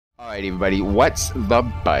Alright everybody, what's the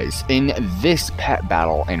buzz? In this pet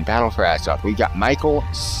battle, in Battle for Azeroth, we got Michael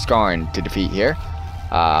Skarn to defeat here.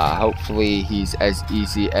 Hopefully he's as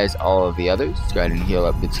easy as all of the others. Let's go ahead and heal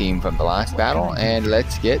up the team from the last battle, and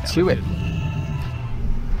let's get to it.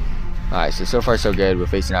 Alright, so far so good. We're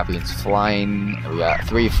facing off against flying. We got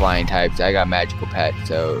 3 flying types. I got magical pet,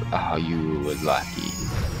 so oh, you were lucky.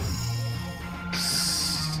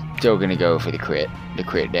 Still gonna go for the crit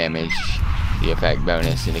damage. The effect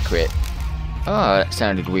bonus and the crit. Oh, that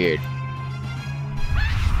sounded weird.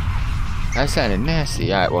 That sounded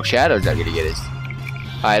nasty. Alright, well, Shadow's not gonna get us.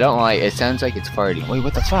 I don't like it. Sounds like it's farting. Wait,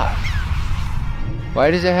 what the fuck?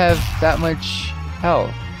 Why does it have that much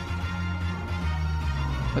health?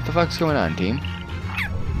 What the fuck's going on, team?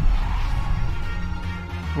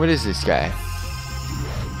 What is this guy?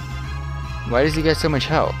 Why does he get so much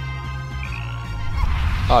health?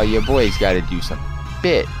 Oh, your boy's gotta do some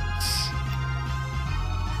bits.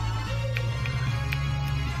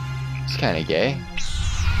 It's kinda gay.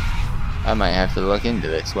 I might have to look into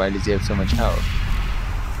this. Why does he have so much health?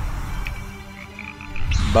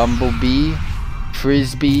 Bumblebee,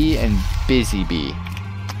 Frisbee, and Busy Bee.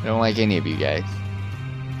 I don't like any of you guys.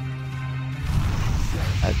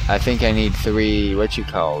 I think I need 3,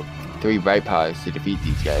 3 Bright Paws to defeat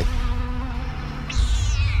these guys.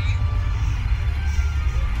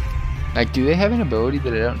 Like, do they have an ability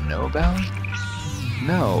that I don't know about?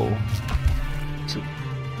 No. So,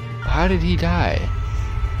 how did he die?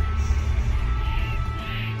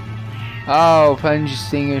 Oh, plunge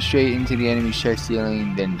stinger straight into the enemy's chest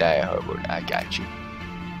ceiling, then die a horrible. I got you.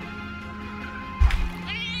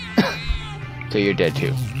 So you're dead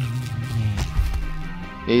too.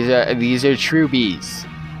 These are true bees.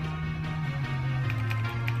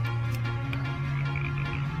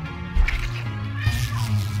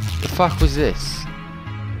 The fuck was this?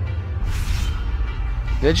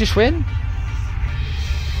 Did I just win?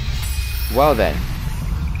 Well then,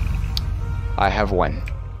 I have won.